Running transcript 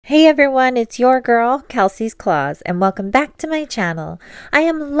Hey everyone, it's your girl, Kelsey's Claws, and welcome back to my channel. I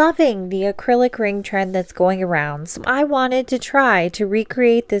am loving the acrylic ring trend that's going around, so I wanted to try to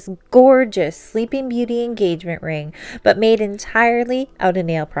recreate this gorgeous Sleeping Beauty engagement ring, but made entirely out of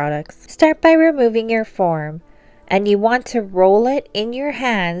nail products. Start by removing your form, and you want to roll it in your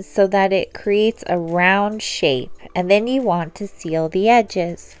hands so that it creates a round shape, and then you want to seal the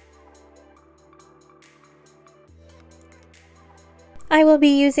edges. I will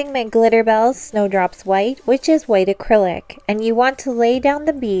be using my Glitterbels Snowdrops White, which is white acrylic, and you want to lay down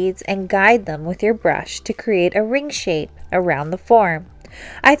the beads and guide them with your brush to create a ring shape around the form.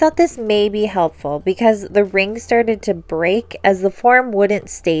 I thought this may be helpful because the ring started to break as the form wouldn't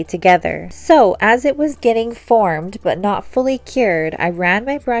stay together. So as it was getting formed but not fully cured, I ran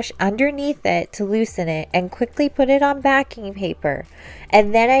my brush underneath it to loosen it and quickly put it on backing paper.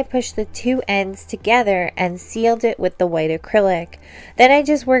 And then I pushed the two ends together and sealed it with the white acrylic. Then I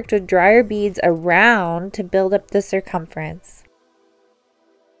just worked with drier beads around to build up the circumference.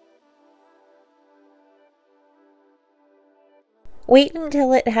 Wait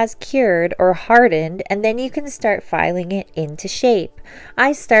until it has cured or hardened, and then you can start filing it into shape.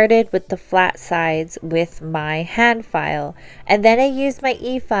 I started with the flat sides with my hand file, and then I used my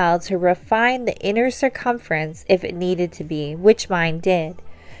e-file to refine the inner circumference if it needed to be, which mine did.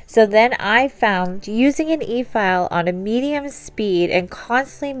 So then I found using an e-file on a medium speed and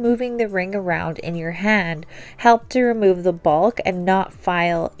constantly moving the ring around in your hand helped to remove the bulk and not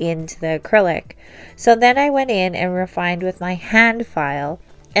file into the acrylic. So then I went in and refined with my hand file,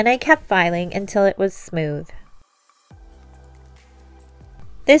 and I kept filing until it was smooth.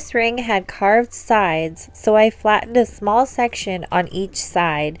 This ring had carved sides, so I flattened a small section on each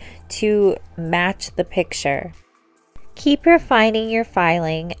side to match the picture. Keep refining your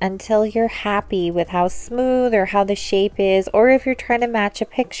filing until you're happy with how smooth or how the shape is, or if you're trying to match a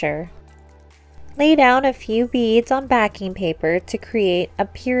picture. Lay down a few beads on backing paper to create a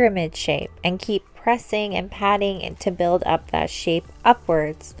pyramid shape and keep pressing and patting to build up that shape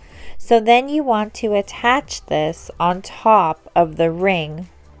upwards. So then you want to attach this on top of the ring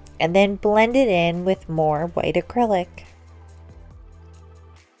and then blend it in with more white acrylic.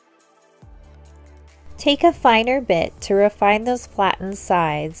 Take a finer bit to refine those flattened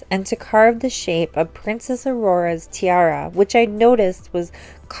sides and to carve the shape of Princess Aurora's tiara, which I noticed was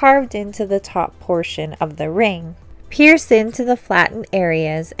carved into the top portion of the ring. Pierce into the flattened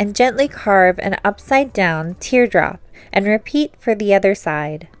areas and gently carve an upside down teardrop, and repeat for the other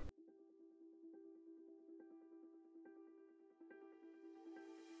side.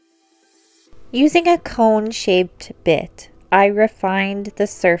 Using a cone-shaped bit, I refined the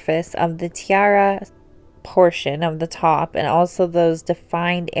surface of the tiara portion of the top and also those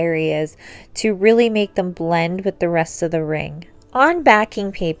defined areas to really make them blend with the rest of the ring. On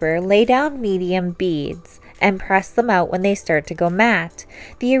backing paper, lay down medium beads and press them out when they start to go matte.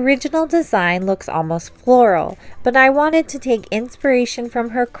 The original design looks almost floral, but I wanted to take inspiration from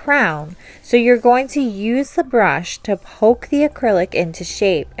her crown. So you're going to use the brush to poke the acrylic into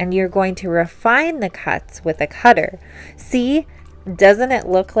shape, and you're going to refine the cuts with a cutter. See, doesn't it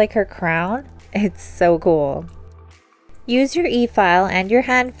look like her crown? It's so cool. Use your e-file and your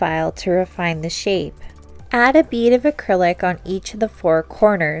hand file to refine the shape. Add a bead of acrylic on each of the four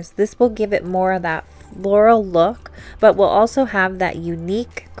corners. This will give it more of that floral look, but will also have that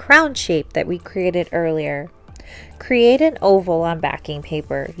unique crown shape that we created earlier. Create an oval on backing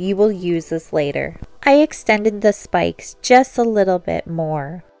paper. You will use this later. I extended the spikes just a little bit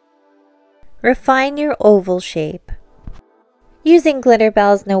more. Refine your oval shape. Using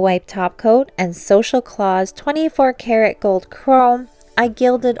Glitterbels No Wipe Top Coat and Social Claws 24 karat gold chrome, I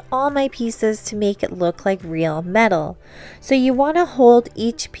gilded all my pieces to make it look like real metal. So you want to hold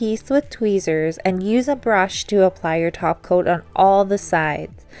each piece with tweezers and use a brush to apply your top coat on all the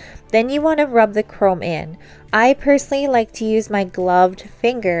sides. Then you want to rub the chrome in. I personally like to use my gloved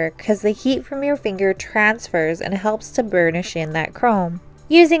finger because the heat from your finger transfers and helps to burnish in that chrome.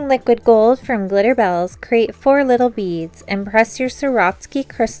 Using liquid gold from Glitterbels, create 4 little beads and press your Swarovski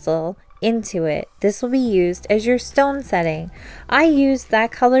crystal into it. This will be used as your stone setting. I used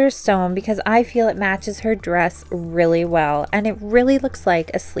that color stone because I feel it matches her dress really well, and it really looks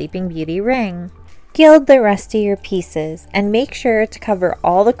like a Sleeping Beauty ring. Gild the rest of your pieces and make sure to cover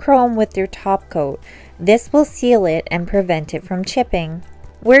all the chrome with your top coat. This will seal it and prevent it from chipping.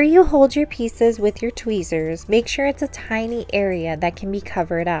 Where you hold your pieces with your tweezers, make sure it's a tiny area that can be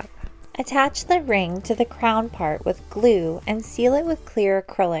covered up. Attach the ring to the crown part with glue and seal it with clear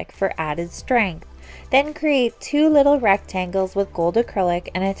acrylic for added strength. Then create 2 little rectangles with gold acrylic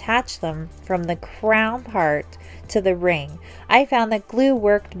and attach them from the crown part to the ring. I found that glue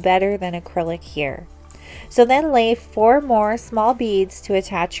worked better than acrylic here. So then lay 4 more small beads to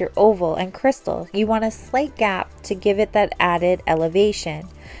attach your oval and crystal. You want a slight gap to give it that added elevation.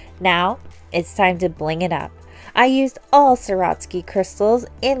 Now it's time to bling it up. I used all Swarovski crystals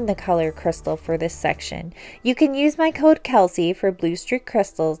in the color crystal for this section. You can use my code Kelsey for Blue Streak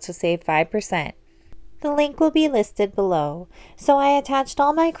Crystals to save 5%. The link will be listed below. So I attached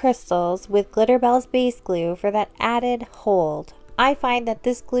all my crystals with Glitterbels base glue for that added hold. I find that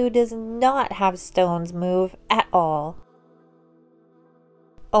this glue does not have stones move at all.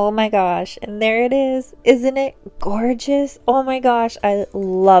 Oh my gosh, and there it is. Isn't it gorgeous? Oh my gosh, I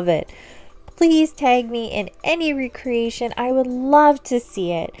love it. Please tag me in any recreation. I would love to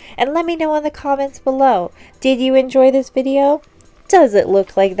see it. And let me know in the comments below. Did you enjoy this video? Does it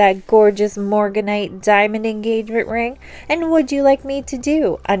look like that gorgeous Morganite diamond engagement ring? And would you like me to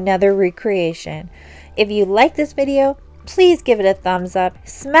do another recreation? If you like this video, please give it a thumbs up,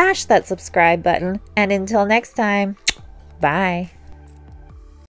 smash that subscribe button, and until next time, bye.